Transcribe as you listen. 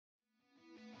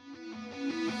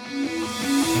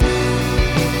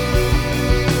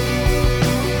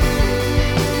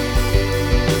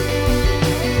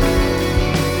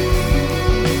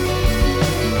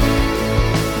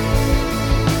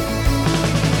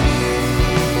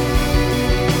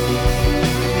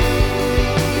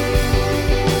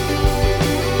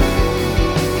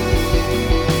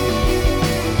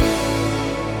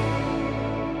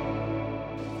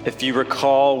you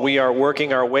recall, we are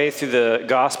working our way through the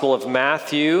Gospel of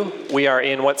Matthew. We are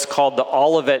in what's called the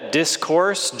Olivet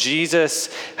Discourse. Jesus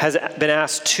has been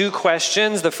asked two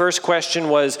questions. The first question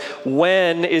was,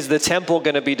 when is the temple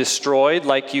going to be destroyed,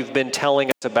 like you've been telling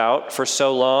us about for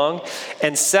so long?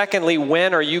 And secondly,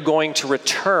 when are you going to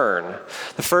return?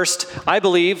 The first, I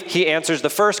believe, he answers the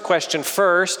first question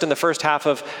first in the first half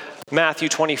of Matthew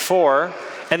 24.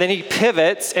 And then he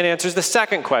pivots and answers the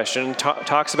second question and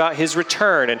talks about his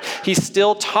return. And he's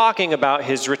still talking about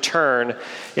his return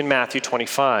in Matthew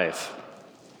 25.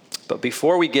 But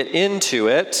before we get into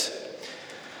it,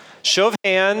 show of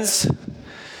hands,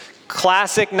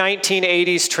 classic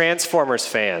 1980s Transformers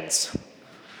fans.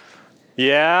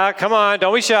 Yeah, come on,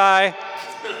 don't be shy.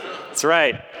 That's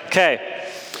right. Okay.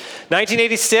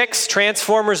 1986,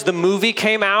 Transformers the movie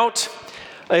came out.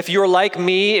 If you're like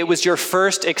me, it was your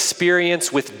first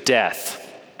experience with death.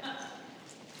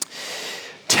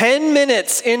 10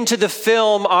 minutes into the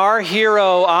film, our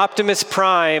hero, Optimus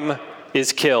Prime,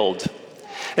 is killed.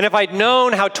 And if I'd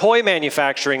known how toy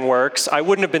manufacturing works, I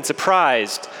wouldn't have been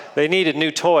surprised. They needed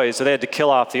new toys, so they had to kill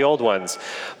off the old ones.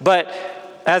 But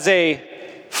as a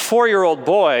 4-year-old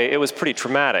boy, it was pretty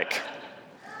traumatic.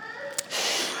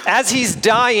 As he's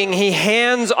dying, he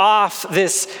hands off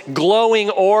this glowing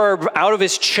orb out of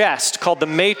his chest called the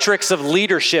Matrix of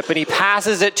Leadership, and he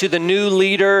passes it to the new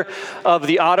leader of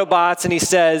the Autobots, and he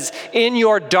says, "In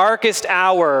your darkest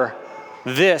hour,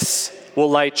 this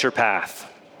will light your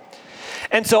path."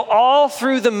 And so all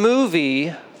through the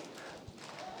movie,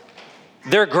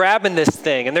 they're grabbing this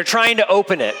thing, and they're trying to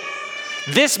open it.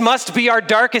 This must be our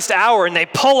darkest hour, and they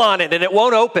pull on it, and it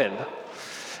won't open.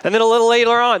 And then a little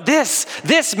later on, this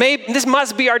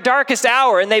must be our darkest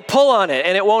hour, and they pull on it,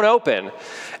 and it won't open.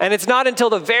 And it's not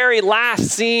until the very last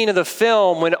scene of the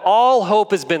film, when all hope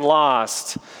has been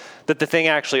lost, that the thing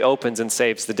actually opens and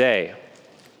saves the day.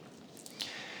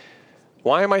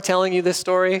 Why am I telling you this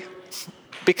story?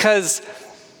 Because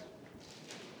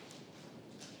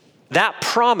that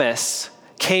promise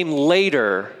came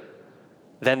later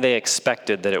than they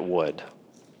expected that it would.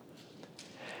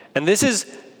 And this is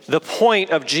the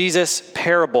point of Jesus'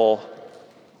 parable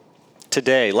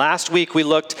today. Last week we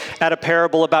looked at a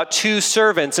parable about two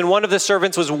servants, and one of the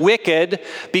servants was wicked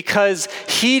because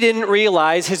he didn't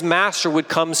realize his master would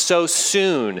come so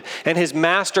soon, and his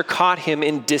master caught him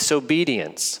in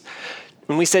disobedience.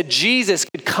 And we said Jesus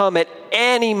could come at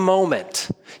any moment.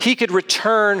 He could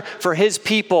return for his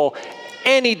people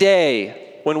any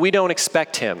day when we don't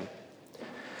expect him.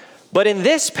 But in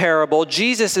this parable,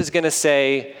 Jesus is going to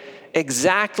say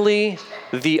exactly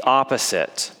the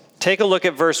opposite. Take a look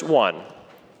at verse 1.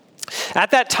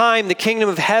 At that time, the kingdom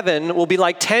of heaven will be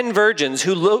like 10 virgins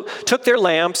who took their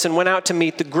lamps and went out to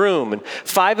meet the groom. And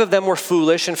 5 of them were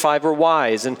foolish and 5 were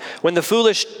wise. And when the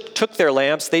foolish took their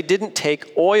lamps, they didn't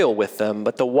take oil with them,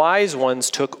 but the wise ones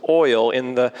took oil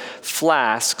in the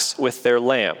flasks with their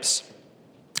lamps.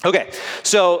 Okay,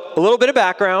 so a little bit of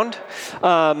background.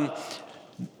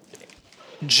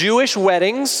 Jewish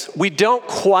weddings, we don't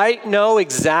quite know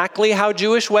exactly how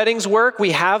Jewish weddings work.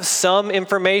 We have some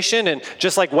information, and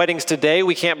just like weddings today,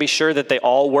 we can't be sure that they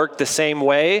all work the same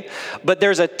way. But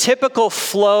there's a typical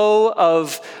flow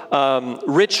of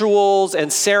rituals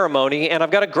and ceremony, and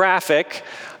I've got a graphic,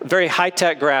 a very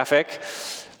high-tech graphic.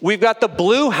 We've got the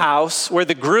blue house where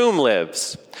the groom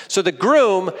lives. So the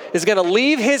groom is going to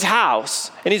leave his house,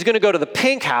 and he's going to go to the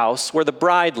pink house where the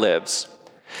bride lives.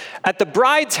 At the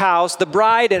bride's house, the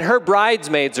bride and her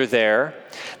bridesmaids are there.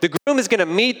 The groom is going to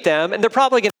meet them, and they're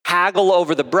probably going to haggle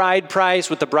over the bride price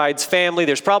with the bride's family.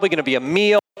 There's probably going to be a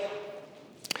meal.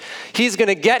 He's going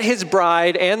to get his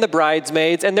bride and the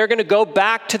bridesmaids, and they're going to go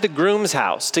back to the groom's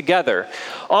house together.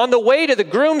 On the way to the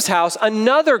groom's house,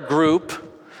 another group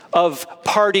of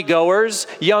partygoers,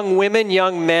 young women,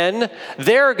 young men,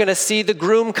 they're going to see the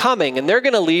groom coming, and they're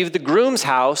going to leave the groom's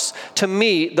house to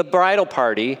meet the bridal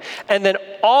party, and then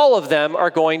all of them are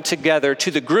going together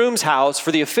to the groom's house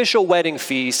for the official wedding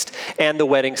feast and the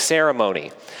wedding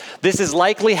ceremony. This is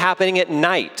likely happening at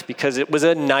night because it was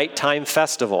a nighttime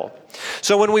festival.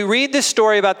 So when we read this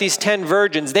story about these 10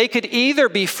 virgins, they could either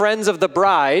be friends of the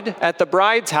bride at the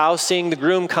bride's house, seeing the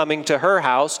groom coming to her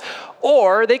house,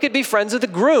 or they could be friends of the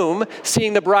groom,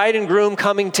 seeing the bride and groom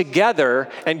coming together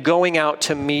and going out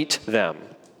to meet them.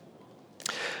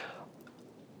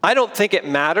 I don't think it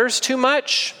matters too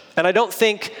much, and I don't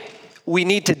think we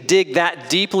need to dig that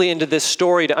deeply into this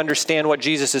story to understand what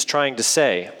Jesus is trying to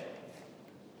say.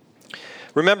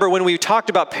 Remember when we talked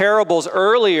about parables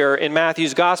earlier in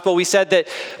Matthew's gospel, we said that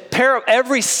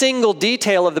every single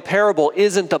detail of the parable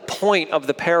isn't the point of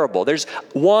the parable. There's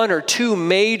one or two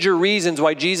major reasons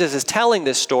why Jesus is telling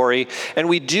this story, and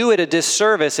we do it a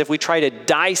disservice if we try to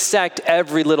dissect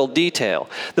every little detail.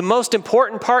 The most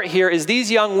important part here is these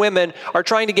young women are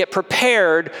trying to get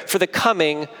prepared for the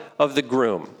coming of the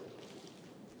groom.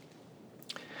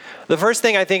 The first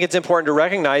thing I think it's important to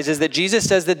recognize is that Jesus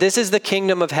says that this is the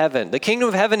kingdom of heaven. The kingdom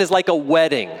of heaven is like a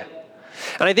wedding.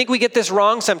 And I think we get this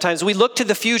wrong sometimes. We look to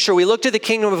the future, we look to the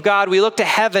kingdom of God, we look to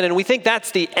heaven, and we think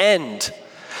that's the end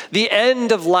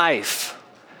of life.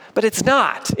 But it's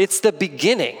not. It's the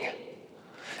beginning.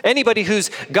 Anybody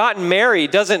who's gotten married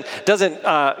doesn't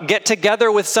get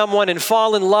together with someone and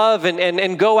fall in love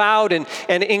and go out and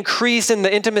increase in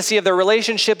the intimacy of their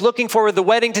relationship, looking forward to the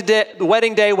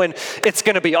wedding day when it's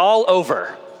going to be all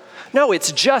over. No,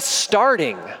 it's just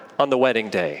starting on the wedding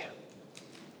day.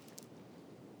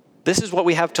 This is what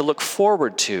we have to look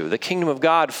forward to, the kingdom of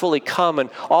God fully come and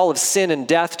all of sin and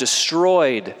death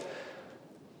destroyed,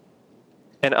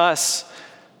 and us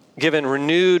given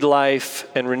renewed life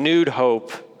and renewed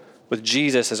hope with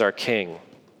Jesus as our king.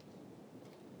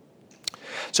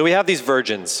 So we have these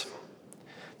virgins,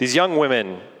 these young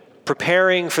women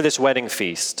preparing for this wedding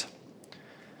feast,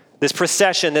 this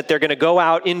procession that they're going to go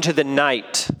out into the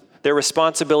night. Their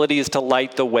responsibility is to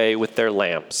light the way with their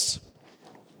lamps.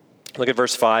 Look at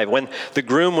verse 5. When the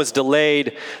groom was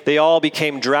delayed, they all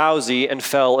became drowsy and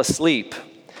fell asleep.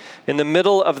 In the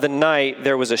middle of the night,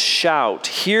 there was a shout,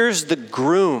 "Here's the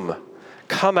groom,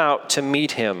 come out to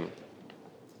meet him."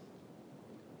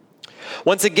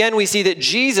 Once again, we see that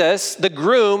Jesus, the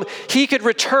groom, he could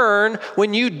return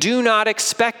when you do not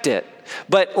expect it.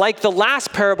 But like the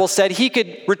last parable said, he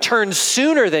could return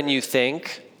sooner than you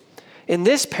think. In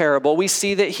this parable, we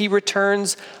see that he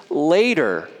returns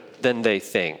later than they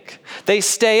think. They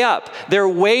stay up. They're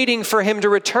waiting for him to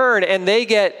return, and they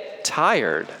get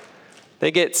tired.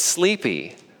 They get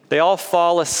sleepy. They all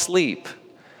fall asleep.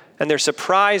 And they're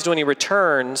surprised when he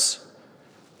returns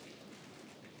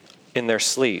in their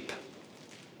sleep.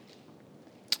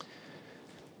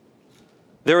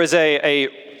 There was a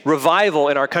revival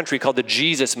in our country called the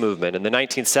Jesus Movement in the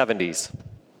 1970s.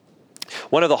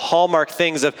 One of the hallmark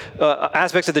things of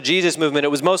aspects of the Jesus Movement, it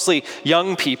was mostly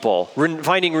young people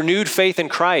finding renewed faith in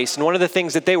Christ. And one of the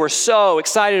things that they were so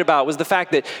excited about was the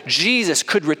fact that Jesus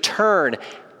could return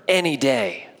any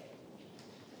day.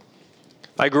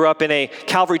 I grew up in a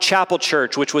Calvary Chapel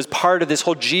church, which was part of this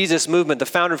whole Jesus movement. The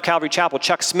founder of Calvary Chapel,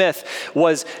 Chuck Smith,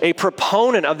 was a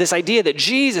proponent of this idea that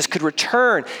Jesus could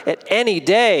return at any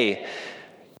day.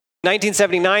 In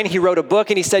 1979, he wrote a book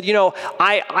and he said,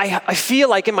 I feel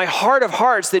like in my heart of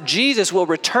hearts that Jesus will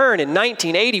return in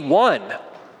 1981.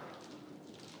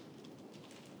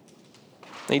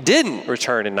 He didn't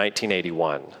return in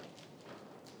 1981. In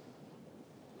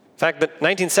fact, the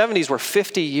 1970s were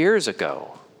 50 years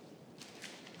ago.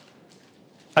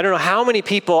 I don't know how many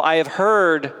people I have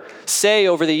heard say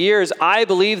over the years, I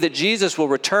believe that Jesus will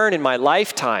return in my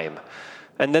lifetime,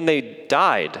 and then they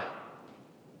died.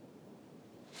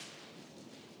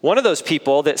 One of those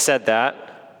people that said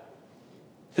that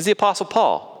is the Apostle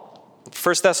Paul.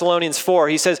 1 Thessalonians 4,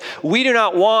 he says, "We do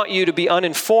not want you to be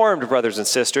uninformed, brothers and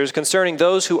sisters, concerning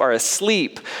those who are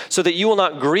asleep, so that you will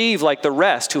not grieve like the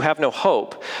rest who have no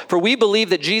hope. For we believe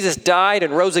that Jesus died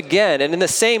and rose again, and in the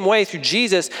same way, through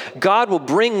Jesus, God will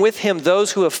bring with him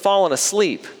those who have fallen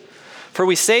asleep. For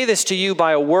we say this to you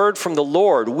by a word from the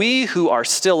Lord. We who are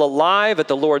still alive at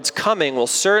the Lord's coming will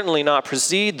certainly not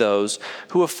precede those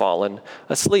who have fallen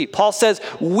asleep." Paul says,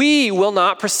 we will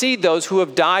not precede those who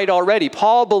have died already.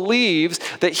 Paul believes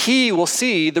that he will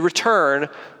see the return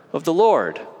of the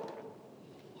Lord.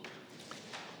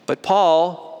 But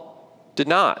Paul did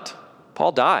not.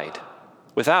 Paul died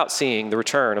without seeing the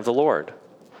return of the Lord.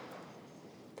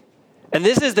 And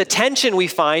this is the tension we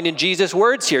find in Jesus'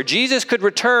 words here. Jesus could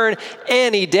return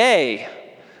any day,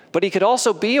 but he could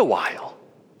also be a while.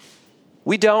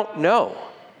 We don't know.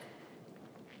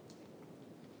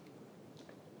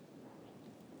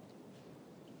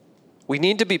 We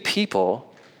need to be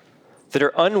people that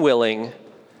are unwilling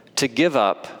to give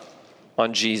up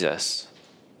on Jesus.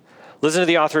 Listen to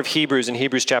the author of Hebrews in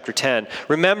Hebrews chapter 10.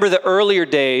 "Remember the earlier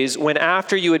days when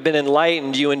after you had been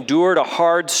enlightened, you endured a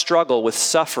hard struggle with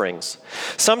sufferings.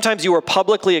 Sometimes you were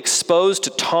publicly exposed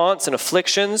to taunts and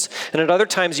afflictions, and at other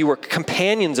times you were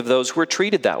companions of those who were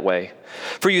treated that way.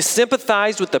 For you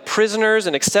sympathized with the prisoners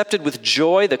and accepted with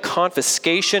joy the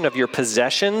confiscation of your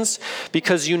possessions,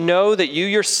 because you know that you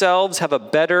yourselves have a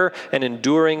better and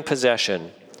enduring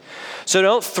possession. So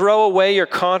don't throw away your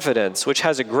confidence, which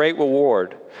has a great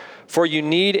reward. For you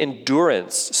need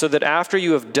endurance, so that after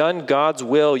you have done God's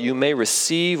will, you may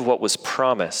receive what was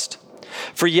promised.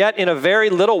 For yet in a very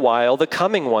little while the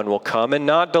coming one will come and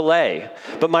not delay,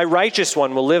 but my righteous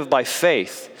one will live by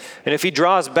faith. And if he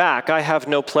draws back, I have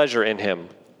no pleasure in him.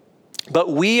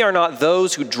 But we are not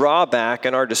those who draw back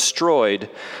and are destroyed,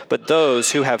 but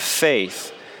those who have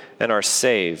faith and are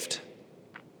saved.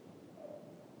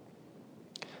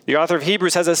 The author of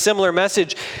Hebrews has a similar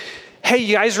message. Hey,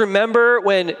 you guys remember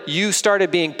when you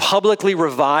started being publicly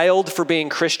reviled for being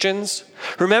Christians?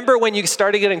 Remember when you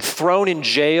started getting thrown in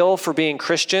jail for being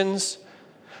Christians?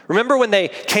 Remember when they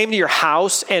came to your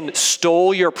house and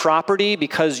stole your property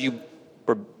because you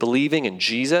were believing in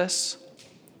Jesus?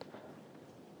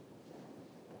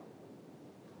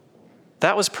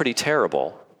 That was pretty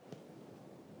terrible.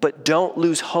 But don't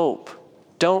lose hope.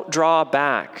 Don't draw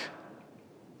back.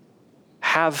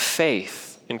 Have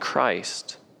faith in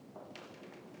Christ.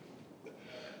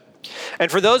 And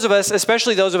for those of us,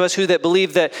 especially those of us who that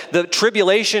believe that the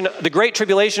tribulation, the great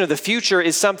tribulation of the future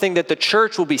is something that the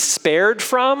church will be spared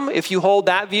from, if you hold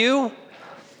that view,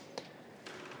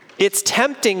 it's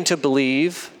tempting to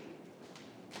believe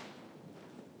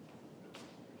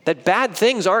that bad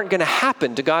things aren't going to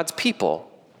happen to God's people.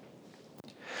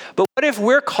 But what if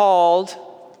we're called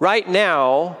right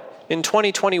now in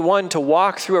 2021 to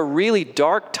walk through a really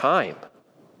dark time?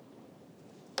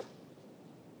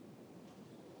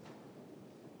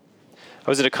 I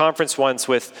was at a conference once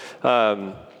with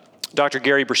Dr.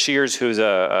 Gary Breshears, who's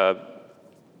a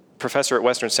professor at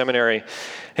Western Seminary,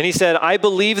 and he said, I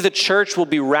believe the church will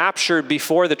be raptured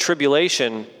before the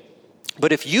tribulation,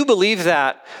 but if you believe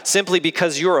that simply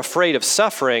because you're afraid of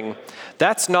suffering,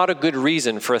 that's not a good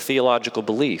reason for a theological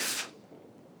belief.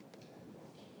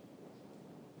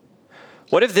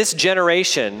 What if this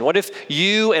generation, what if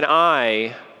you and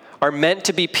I are meant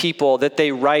to be people that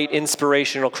they write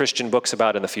inspirational Christian books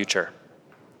about in the future?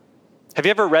 Have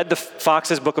you ever read the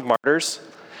Fox's Book of Martyrs?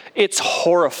 It's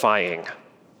horrifying,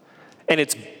 and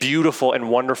it's beautiful and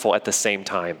wonderful at the same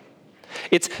time.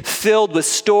 It's filled with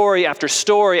story after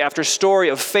story after story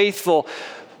of faithful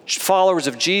followers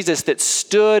of Jesus that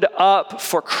stood up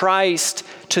for Christ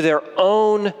to their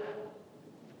own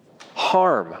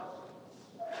harm.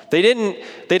 They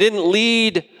didn't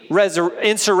lead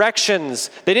insurrections.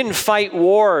 They didn't fight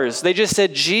wars. They just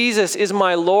said, Jesus is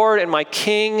my Lord and my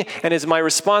King, and it's my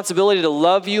responsibility to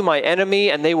love you, my enemy,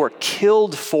 and they were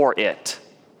killed for it.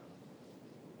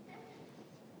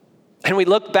 And we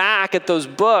look back at those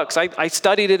books. I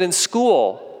studied it in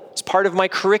school. It's part of my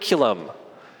curriculum.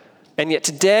 And yet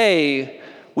today,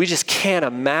 we just can't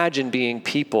imagine being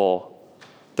people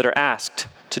that are asked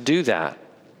to do that.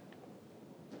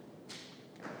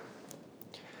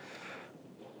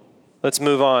 Let's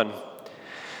move on.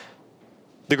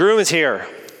 The groom is here.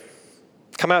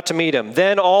 Come out to meet him.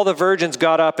 Then all the virgins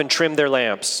got up and trimmed their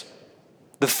lamps.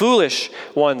 The foolish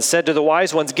ones said to the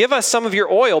wise ones, give us some of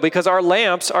your oil because our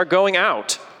lamps are going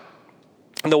out.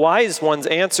 And the wise ones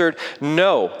answered,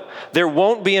 no, there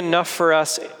won't be enough for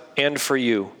us and for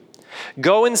you.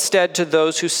 Go instead to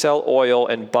those who sell oil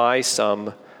and buy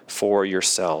some for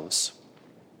yourselves.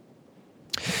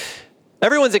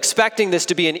 Everyone's expecting this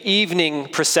to be an evening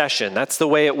procession. That's the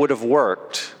way it would have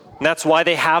worked. And that's why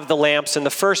they have the lamps in the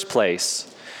first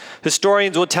place.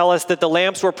 Historians will tell us that the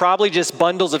lamps were probably just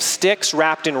bundles of sticks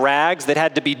wrapped in rags that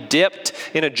had to be dipped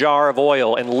in a jar of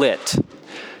oil and lit.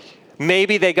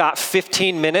 Maybe they got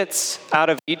 15 minutes out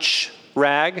of each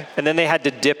rag, and then they had to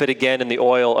dip it again in the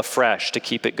oil afresh to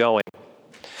keep it going.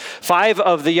 5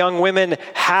 of the young women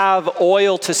have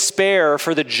oil to spare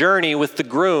for the journey with the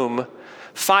groom.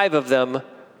 5 of them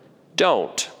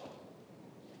don't.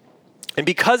 And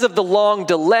because of the long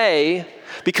delay,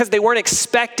 because they weren't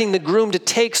expecting the groom to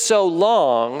take so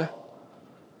long,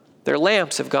 their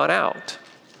lamps have gone out.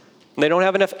 And they don't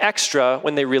have enough extra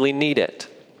when they really need it.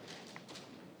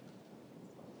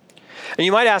 And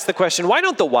you might ask the question, why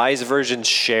don't the wise virgins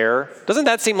share? Doesn't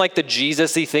that seem like the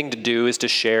Jesus-y thing to do, is to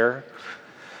share?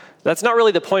 That's not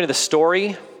really the point of the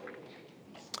story.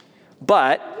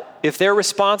 But if they're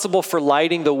responsible for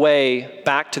lighting the way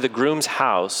back to the groom's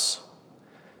house,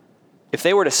 if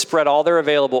they were to spread all their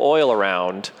available oil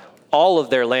around, all of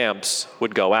their lamps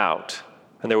would go out,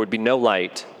 and there would be no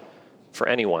light for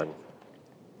anyone.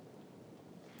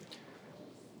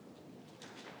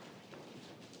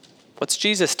 What's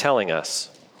Jesus telling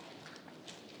us?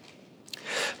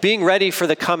 Being ready for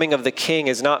the coming of the King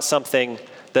is not something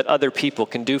that other people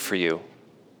can do for you.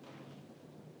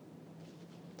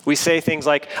 We say things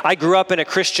like, I grew up in a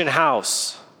Christian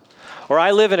house, or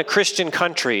I live in a Christian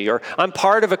country, or I'm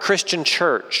part of a Christian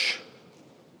church.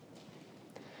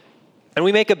 And And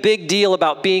we make a big deal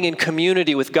about being in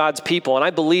community with God's people. And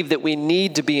I believe that we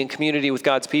need to be in community with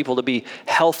God's people to be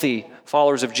healthy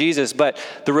followers of Jesus. But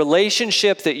the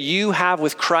relationship that you have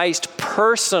with Christ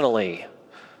personally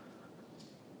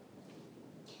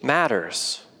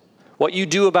matters. What you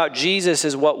do about Jesus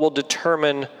is what will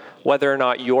determine whether or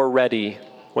not you're ready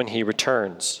when he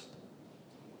returns.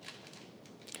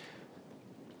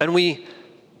 And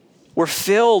we're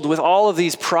filled with all of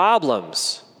these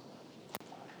problems.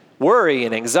 Worry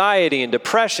and anxiety and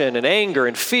depression and anger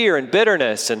and fear and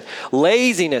bitterness and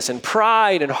laziness and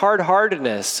pride and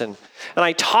hard-heartedness. And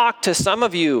I talk to some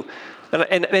of you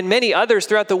and many others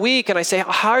throughout the week, and I say,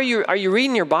 how are you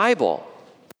reading your Bible?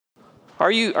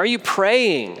 Are you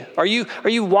praying? Are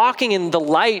you walking in the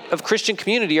light of Christian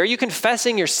community? Are you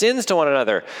confessing your sins to one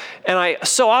another? And I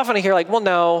so often hear like, well,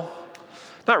 no,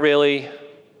 not really.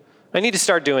 I need to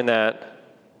start doing that.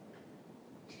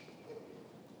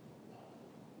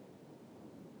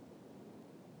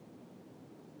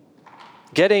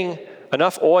 Getting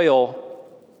enough oil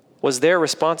was their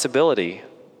responsibility,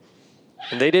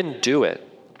 and they didn't do it.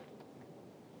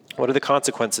 What are the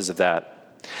consequences of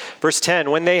that? Verse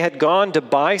 10, when they had gone to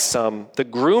buy some, the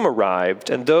groom arrived,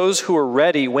 and those who were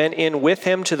ready went in with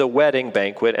him to the wedding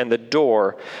banquet, and the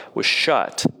door was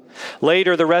shut.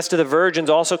 Later, the rest of the virgins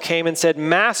also came and said,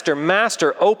 Master,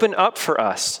 Master, open up for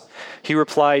us. He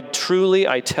replied, Truly,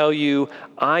 I tell you,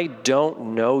 I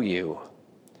don't know you.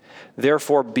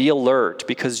 Therefore, be alert,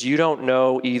 because you don't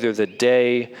know either the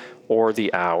day or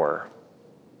the hour.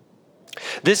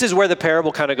 This is where the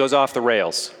parable kind of goes off the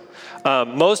rails.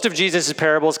 Most of Jesus'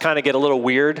 parables kind of get a little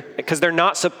weird because they're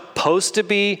not supposed to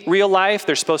be real life.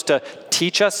 They're supposed to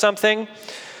teach us something.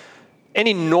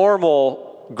 Any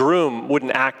normal groom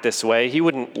wouldn't act this way. He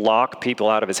wouldn't lock people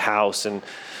out of his house and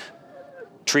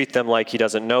treat them like he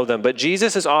doesn't know them. But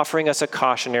Jesus is offering us a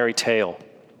cautionary tale.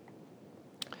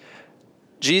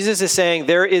 Jesus is saying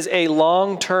there is a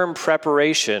long-term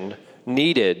preparation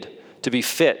needed to be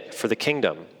fit for the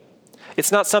kingdom.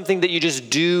 It's not something that you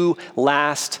just do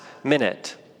last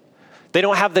minute. They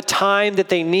don't have the time that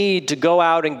they need to go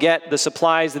out and get the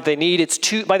supplies that they need.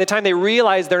 By the time they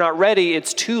realize they're not ready,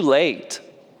 it's too late.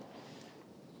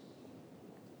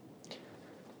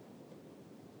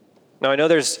 Now, I know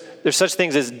there's such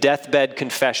things as deathbed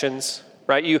confessions,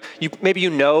 right? Maybe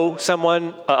you know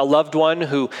someone, a loved one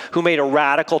who made a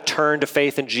radical turn to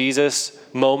faith in Jesus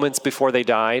moments before they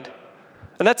died.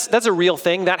 And that's a real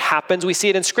thing. That happens. We see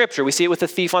it in Scripture. We see it with the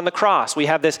thief on the cross. We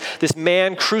have this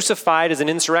man crucified as an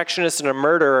insurrectionist and a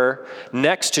murderer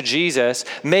next to Jesus,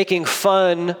 making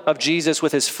fun of Jesus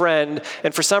with his friend.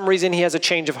 And for some reason, he has a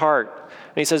change of heart.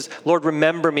 And he says, Lord,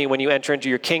 remember me when you enter into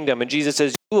your kingdom. And Jesus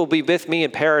says, you will be with me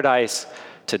in paradise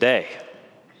today.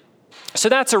 So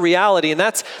that's a reality, and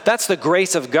that's the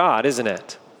grace of God, isn't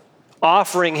it?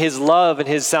 Offering his love and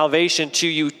his salvation to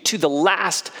you to the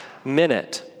last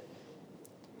minute.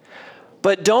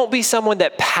 But don't be someone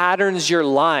that patterns your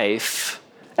life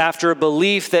after a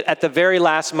belief that at the very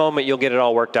last moment you'll get it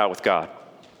all worked out with God.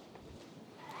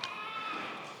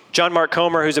 John Mark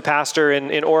Comer, who's a pastor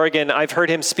in Oregon, I've heard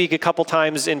him speak a couple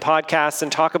times in podcasts and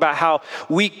talk about how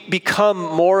we become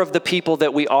more of the people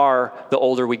that we are the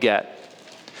older we get.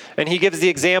 And he gives the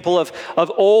example of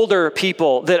older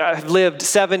people that have lived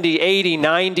 70, 80,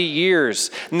 90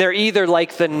 years. And they're either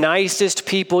like the nicest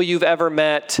people you've ever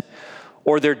met,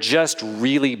 or they're just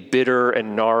really bitter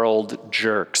and gnarled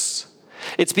jerks.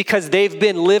 It's because they've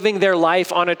been living their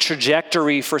life on a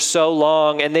trajectory for so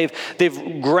long, and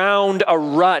they've ground a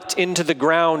rut into the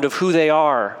ground of who they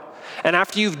are. And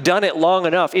after you've done it long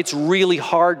enough, it's really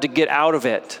hard to get out of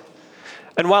it.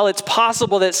 And while it's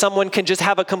possible that someone can just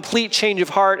have a complete change of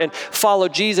heart and follow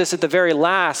Jesus at the very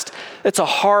last, it's a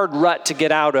hard rut to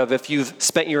get out of if you've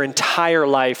spent your entire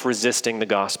life resisting the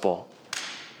gospel.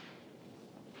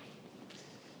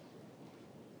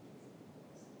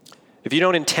 If you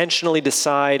don't intentionally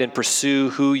decide and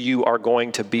pursue who you are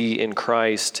going to be in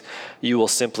Christ, you will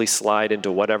simply slide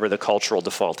into whatever the cultural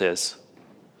default is.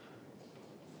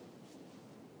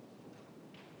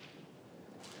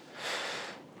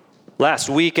 Last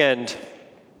weekend,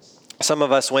 some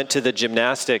of us went to the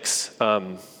gymnastics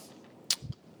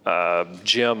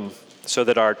gym so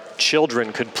that our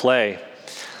children could play.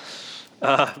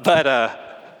 But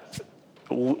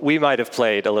we might have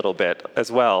played a little bit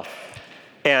as well.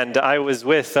 And I was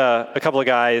with a couple of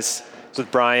guys,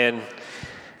 with Brian,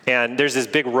 and there's this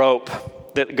big rope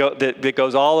that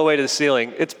goes all the way to the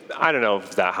ceiling. I don't know if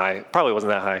it's that high. Probably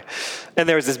wasn't that high. And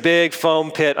there was this big foam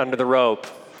pit under the rope.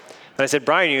 And I said,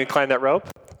 Brian, you can climb that rope?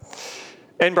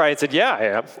 And Brian said, yeah, I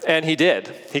am. And he did.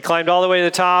 He climbed all the way to the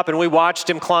top, and we watched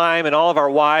him climb, and all of our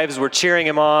wives were cheering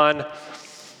him on.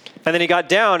 And then he got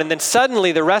down, and then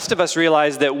suddenly the rest of us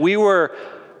realized that we were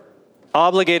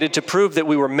obligated to prove that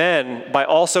we were men by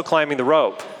also climbing the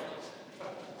rope.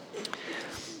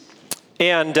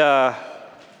 And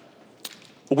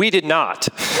we did not.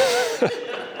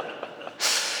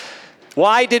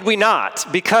 Why did we not?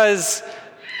 Because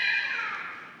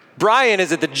Brian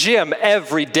is at the gym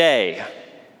every day.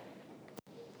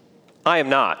 I am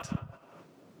not.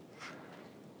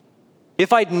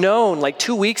 If I'd known like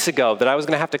 2 weeks ago that I was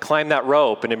going to have to climb that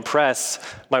rope and impress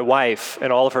my wife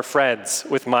and all of her friends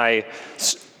with my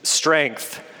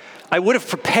strength, I would have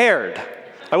prepared.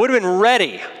 I would have been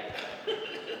ready.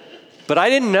 But I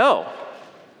didn't know,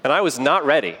 and I was not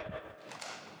ready.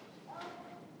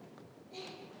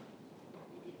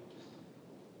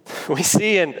 We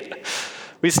see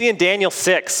in Daniel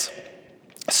 6,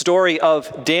 a story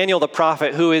of Daniel the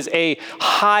prophet, who is a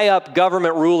high up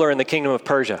government ruler in the kingdom of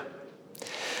Persia.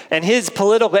 And his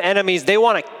political enemies, they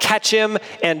want to catch him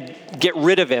and get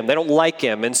rid of him. They don't like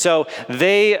him. And so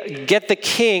they get the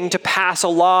king to pass a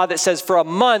law that says for a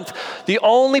month, the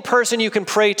only person you can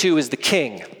pray to is the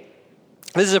king.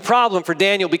 This is a problem for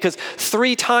Daniel because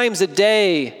 3 times a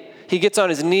day he gets on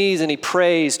his knees and he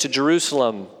prays to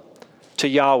Jerusalem, to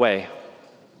Yahweh.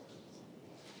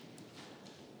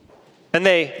 And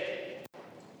they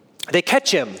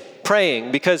catch him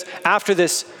praying because after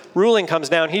this ruling comes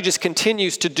down, he just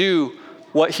continues to do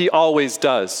what he always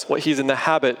does, what he's in the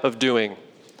habit of doing.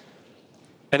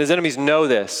 And his enemies know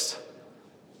this.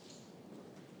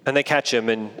 And they catch him.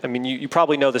 And I mean, you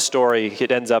probably know the story.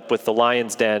 It ends up with the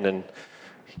lion's den and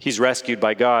he's rescued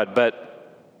by God.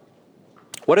 But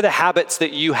what are the habits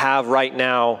that you have right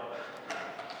now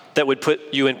that would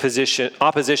put you in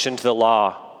opposition to the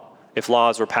law if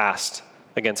laws were passed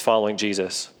against following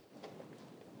Jesus?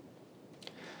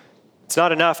 It's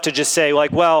not enough to just say,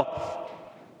 like, well,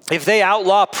 if they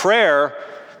outlaw prayer,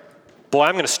 boy,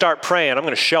 I'm going to start praying. I'm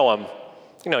going to show them.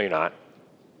 No, you're not.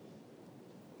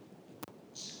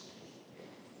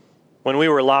 When we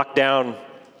were locked down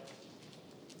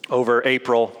over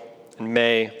April and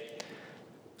May,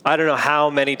 I don't know how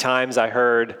many times I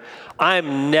heard,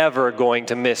 I'm never going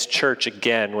to miss church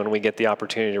again when we get the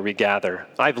opportunity to regather.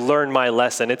 I've learned my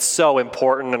lesson. It's so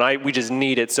important, and we just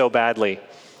need it so badly.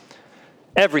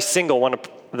 Every single one of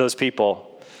those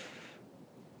people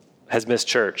has missed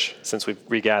church since we've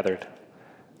regathered.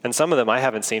 And some of them I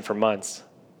haven't seen for months.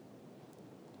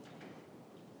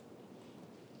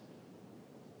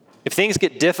 If things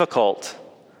get difficult,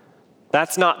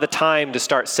 that's not the time to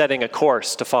start setting a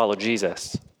course to follow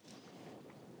Jesus.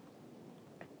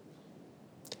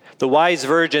 The wise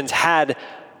virgins had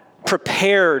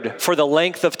prepared for the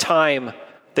length of time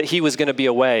that he was going to be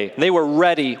away. They were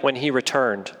ready when he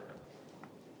returned.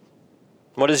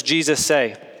 What does Jesus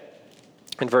say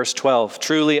in verse 12?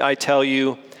 Truly, I tell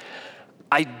you,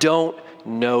 I don't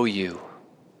know you.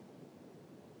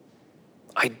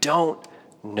 I don't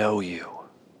know you.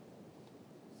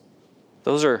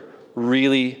 Those are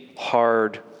really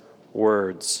hard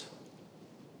words.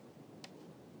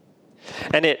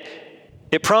 And it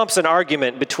prompts an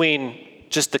argument between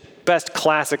just the best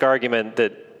classic argument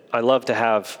that I love to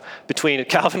have between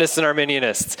Calvinists and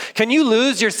Arminianists. Can you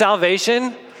lose your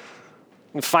salvation?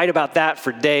 And fight about that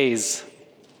for days.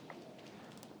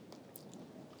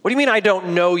 What do you mean I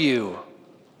don't know you?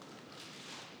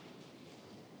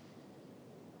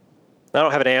 I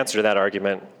don't have an answer to that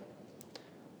argument.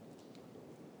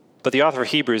 But the author of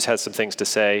Hebrews has some things to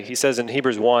say. He says in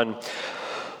Hebrews 1,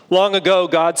 long ago,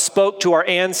 God spoke to our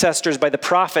ancestors by the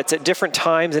prophets at different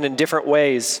times and in different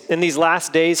ways. In these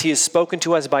last days, he has spoken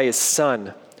to us by his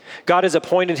Son. God has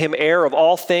appointed him heir of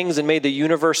all things and made the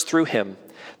universe through him.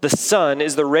 The Son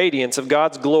is the radiance of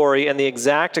God's glory and the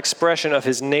exact expression of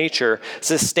his nature,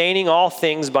 sustaining all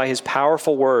things by his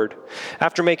powerful word.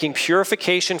 After making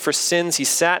purification for sins, he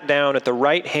sat down at the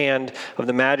right hand of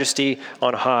the Majesty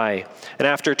on high. And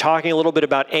after talking a little bit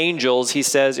about angels, he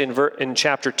says in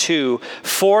chapter 2,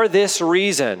 for this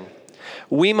reason,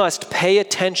 we must pay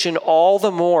attention all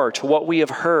the more to what we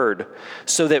have heard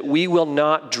so that we will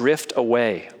not drift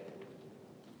away.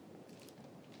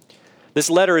 This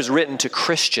letter is written to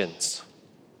Christians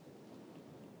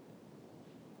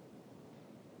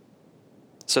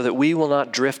so that we will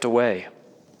not drift away.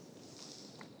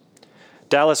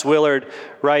 Dallas Willard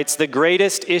writes, the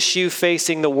greatest issue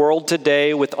facing the world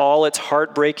today with all its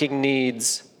heartbreaking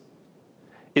needs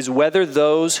is whether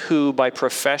those who by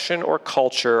profession or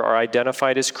culture are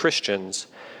identified as Christians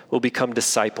will become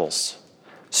disciples,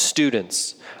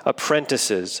 students,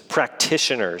 apprentices,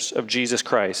 practitioners of Jesus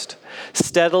Christ,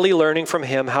 steadily learning from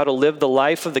him how to live the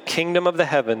life of the kingdom of the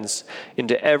heavens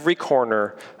into every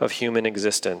corner of human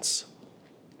existence.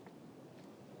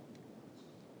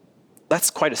 That's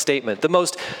quite a statement. The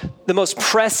most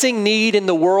pressing need in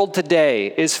the world today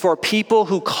is for people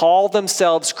who call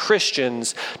themselves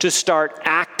Christians to start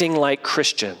acting like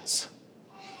Christians.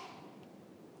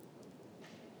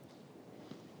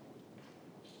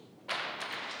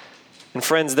 And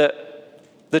friends, the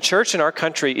church in our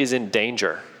country is in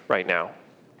danger right now.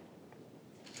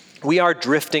 We are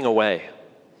drifting away.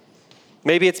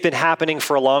 Maybe it's been happening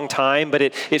for a long time, but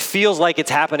it feels like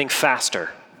it's happening faster.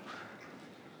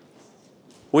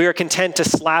 We are content to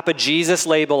slap a Jesus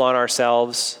label on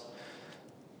ourselves,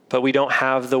 but we don't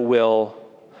have the will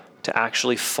to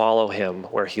actually follow him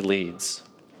where he leads.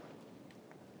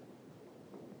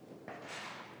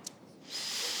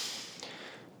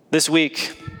 This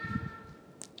week,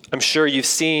 I'm sure you've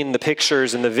seen the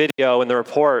pictures and the video and the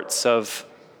reports of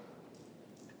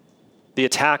the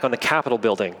attack on the Capitol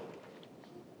building.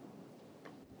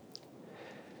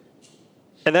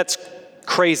 And that's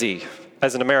crazy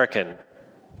as an American.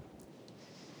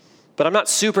 But I'm not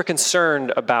super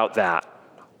concerned about that.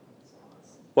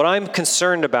 What I'm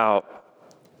concerned about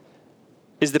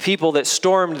is the people that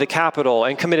stormed the Capitol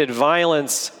and committed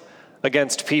violence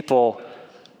against people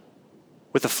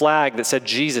with a flag that said,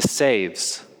 Jesus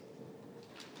saves.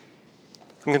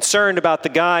 I'm concerned about the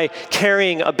guy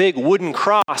carrying a big wooden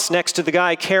cross next to the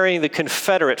guy carrying the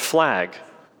Confederate flag.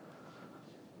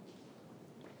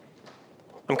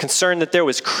 I'm concerned that there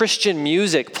was Christian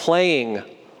music playing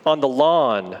on the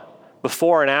lawn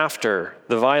before and after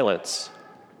the violence.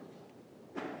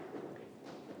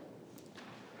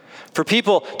 For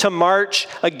people to march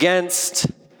against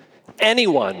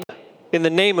anyone in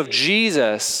the name of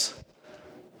Jesus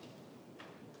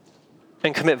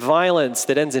and commit violence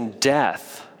that ends in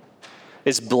death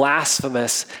is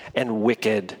blasphemous and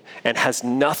wicked and has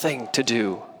nothing to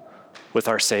do with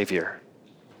our Savior.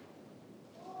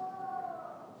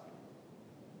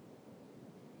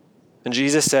 And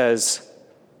Jesus says,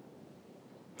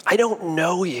 I don't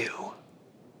know you.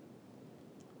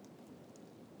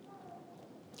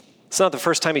 It's not the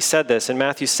first time he said this. In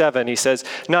Matthew 7, he says,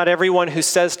 not everyone who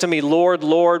says to me, Lord,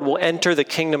 Lord, will enter the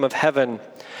kingdom of heaven,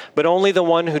 but only the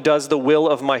one who does the will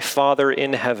of my Father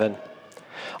in heaven.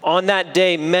 On that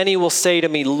day, many will say to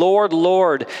me, Lord,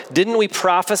 Lord, didn't we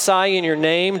prophesy in your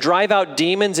name, drive out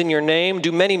demons in your name,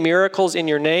 do many miracles in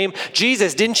your name?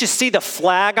 Jesus, didn't you see the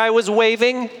flag I was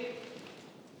waving?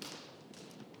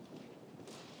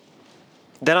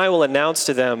 Then I will announce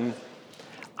to them,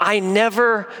 I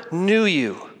never knew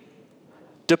you.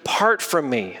 Depart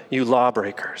from me, you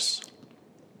lawbreakers.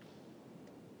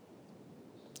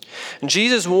 And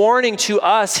Jesus' warning to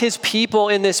us, his people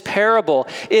in this parable,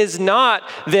 is not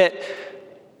that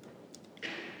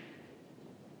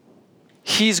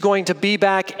he's going to be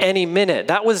back any minute.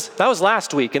 That was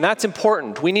last week, and that's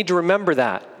important. We need to remember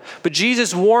that. But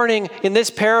Jesus' warning in this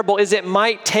parable is it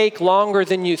might take longer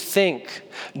than you think.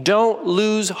 Don't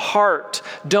lose heart.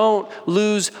 Don't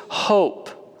lose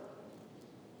hope.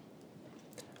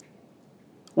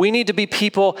 We need to be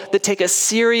people that take a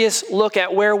serious look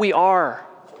at where we are.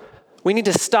 We need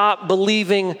to stop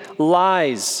believing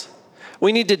lies.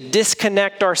 We need to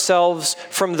disconnect ourselves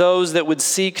from those that would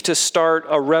seek to start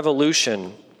a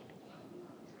revolution.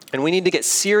 And we need to get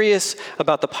serious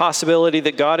about the possibility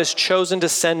that God has chosen to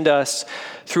send us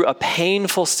through a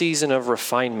painful season of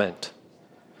refinement.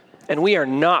 And we are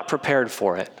not prepared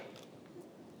for it.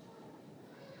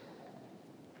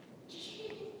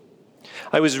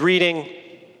 I was reading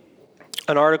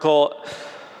an article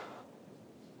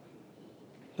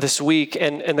this week,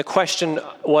 and the question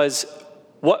was,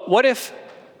 what if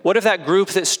that group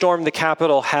that stormed the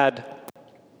Capitol had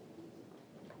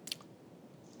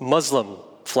Muslim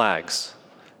flags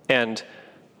and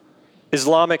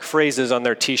Islamic phrases on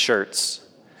their t-shirts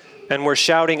and were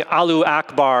shouting Allahu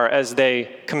Akbar as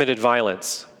they committed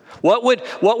violence? What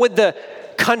would the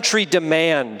country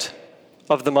demand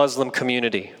of the Muslim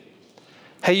community?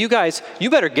 Hey, you guys, you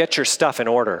better get your stuff in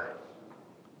order.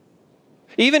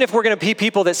 Even if we're going to be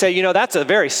people that say, that's a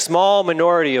very small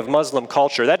minority of Muslim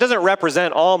culture. That doesn't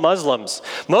represent all Muslims.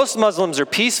 Most Muslims are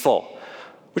peaceful,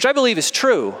 which I believe is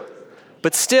true.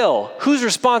 But still, whose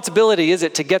responsibility is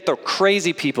it to get the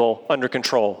crazy people under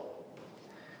control?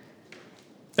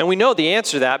 And we know the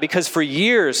answer to that because for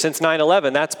years since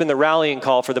 9/11, that's been the rallying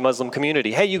call for the Muslim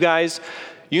community. Hey, you guys,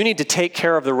 you need to take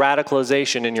care of the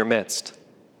radicalization in your midst.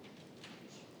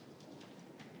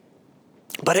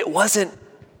 But it wasn't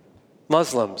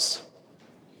Muslims.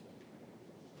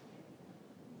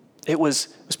 It was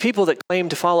people that claimed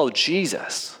to follow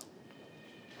Jesus.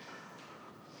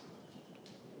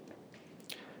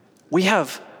 We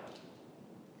have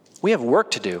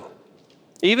work to do.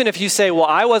 Even if you say, well,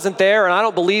 I wasn't there and I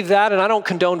don't believe that and I don't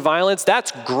condone violence,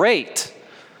 that's great.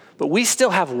 But we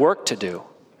still have work to do.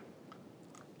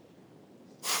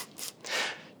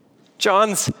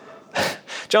 John's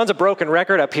a broken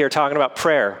record up here talking about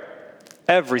prayer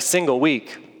every single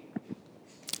week.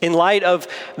 In light of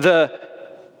the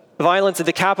violence at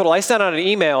the Capitol, I sent out an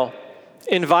email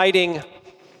inviting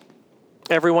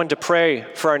everyone to pray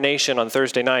for our nation on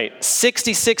Thursday night.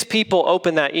 66 people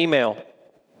opened that email.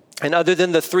 And other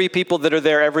than the 3 people that are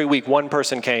there every week, 1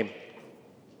 person came.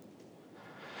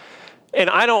 And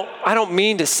I don't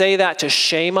mean to say that to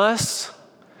shame us,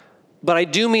 but I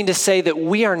do mean to say that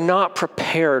we are not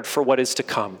prepared for what is to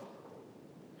come.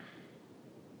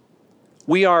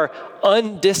 We are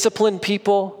undisciplined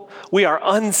people. We are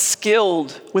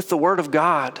unskilled with the Word of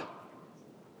God.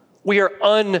 We are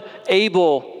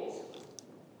unable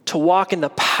to walk in the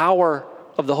power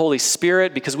of the Holy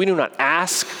Spirit because we do not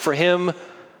ask for Him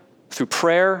through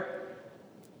prayer.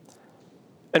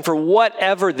 And for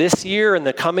whatever this year and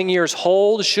the coming years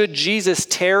hold, should Jesus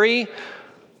tarry,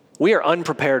 we are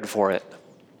unprepared for it.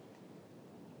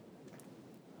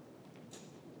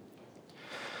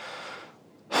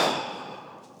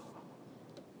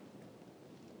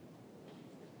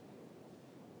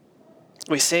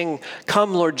 We sing,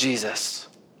 "Come, Lord Jesus."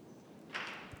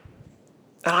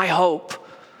 And I hope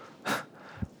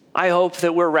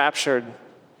that we're raptured.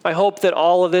 I hope that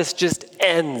all of this just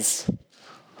ends.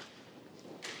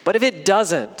 But if it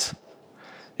doesn't,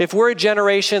 if we're a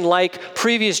generation like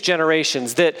previous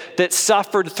generations that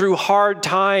suffered through hard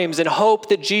times and hoped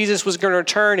that Jesus was going to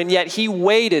return, and yet He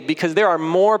waited because there are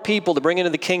more people to bring into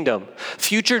the kingdom,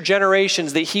 future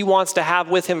generations that He wants to have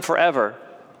with Him forever.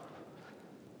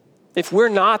 If we're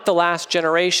not the last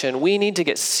generation, we need to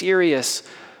get serious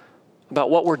about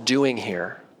what we're doing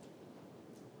here.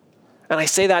 And I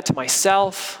say that to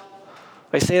myself.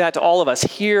 I say that to all of us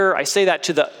here. I say that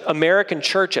to the American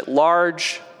church at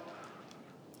large.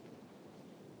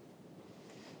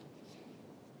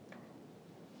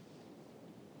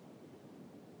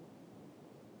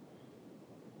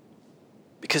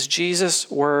 Because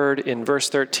Jesus' word in verse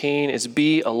 13 is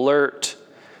be alert,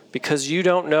 because you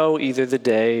don't know either the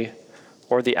day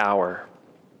or the hour.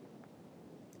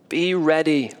 Be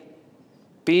ready.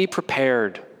 Be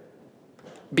prepared.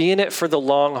 Be in it for the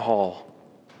long haul.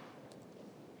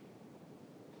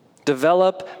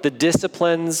 Develop the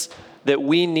disciplines that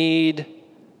we need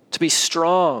to be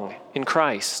strong in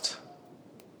Christ.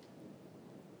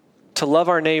 To love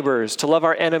our neighbors, to love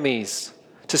our enemies,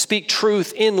 to speak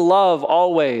truth in love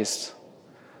always,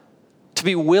 to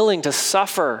be willing to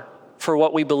suffer for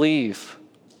what we believe,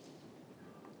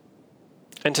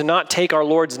 and to not take our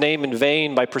Lord's name in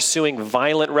vain by pursuing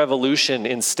violent revolution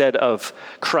instead of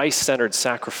Christ-centered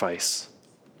sacrifice.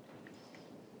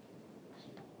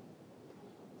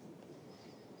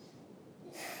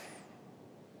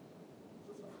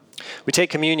 We take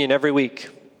communion every week.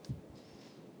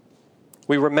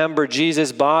 We remember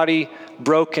Jesus' body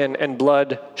broken and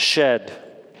blood shed.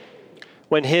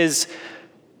 When His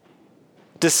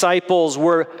disciples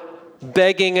were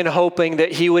begging and hoping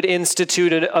that He would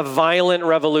institute a violent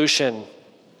revolution,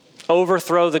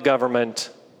 overthrow the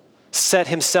government, set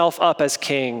Himself up as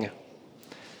king,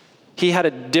 He had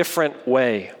a different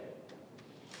way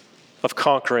of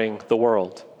conquering the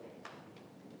world.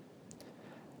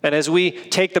 And as we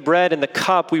take the bread and the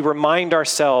cup, we remind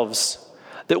ourselves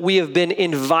that we have been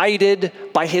invited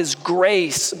by His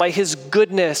grace, by His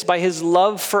goodness, by His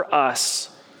love for us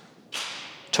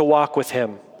to walk with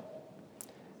Him.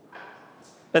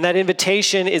 And that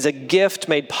invitation is a gift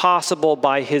made possible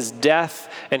by His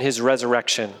death and His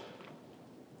resurrection.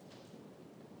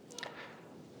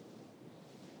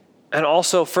 And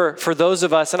also for those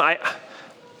of us, and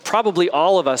probably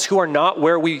all of us, who are not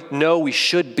where we know we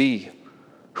should be,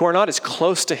 who are not as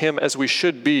close to Him as we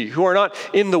should be, who are not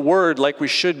in the Word like we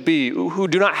should be, who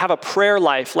do not have a prayer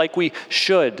life like we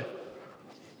should.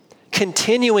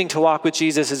 Continuing to walk with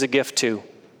Jesus is a gift too.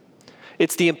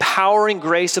 It's the empowering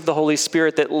grace of the Holy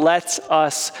Spirit that lets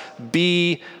us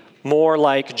be more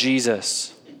like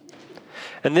Jesus.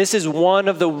 And this is one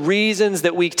of the reasons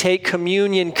that we take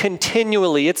communion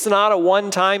continually. It's not a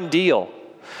one-time deal.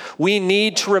 We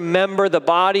need to remember the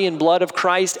body and blood of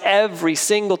Christ every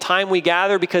single time we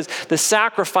gather, because the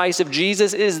sacrifice of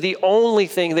Jesus is the only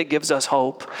thing that gives us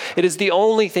hope. It is the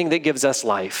only thing that gives us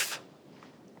life.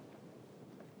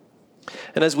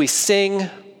 And as we sing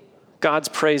God's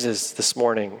praises this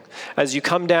morning, as you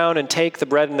come down and take the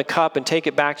bread and the cup and take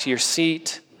it back to your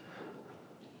seat,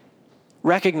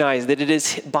 recognize that it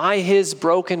is by His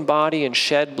broken body and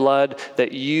shed blood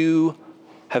that you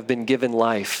have been given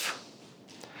life.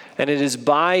 And it is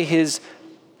by His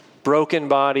broken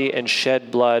body and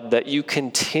shed blood, that you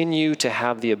continue to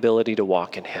have the ability to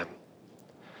walk in him.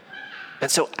 And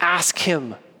so ask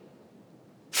him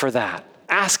for that.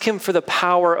 Ask him for the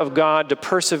power of God to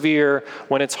persevere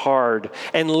when it's hard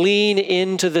and lean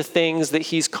into the things that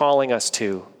he's calling us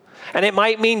to. And it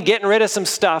might mean getting rid of some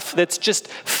stuff that's just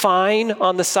fine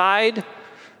on the side.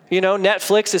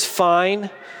 Netflix is fine.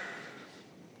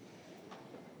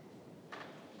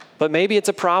 But maybe it's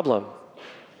a problem.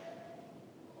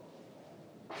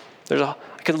 I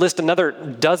could list another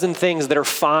dozen things that are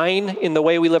fine in the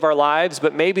way we live our lives,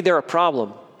 but maybe they're a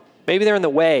problem. Maybe they're in the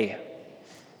way.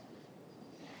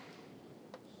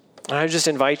 And I just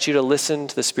invite you to listen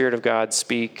to the Spirit of God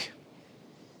speak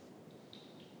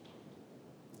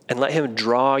and let him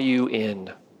draw you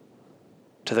in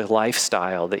to the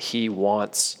lifestyle that he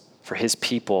wants for his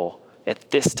people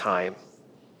at this time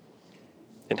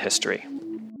in history.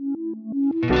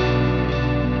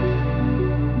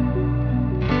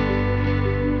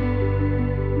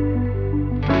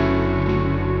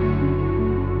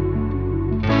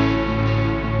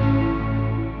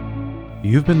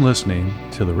 You've been listening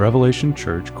to the Revelation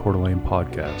Church Coeur d'Alene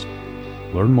podcast.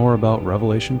 Learn more about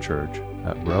Revelation Church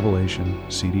at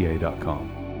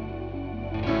revelationcda.com.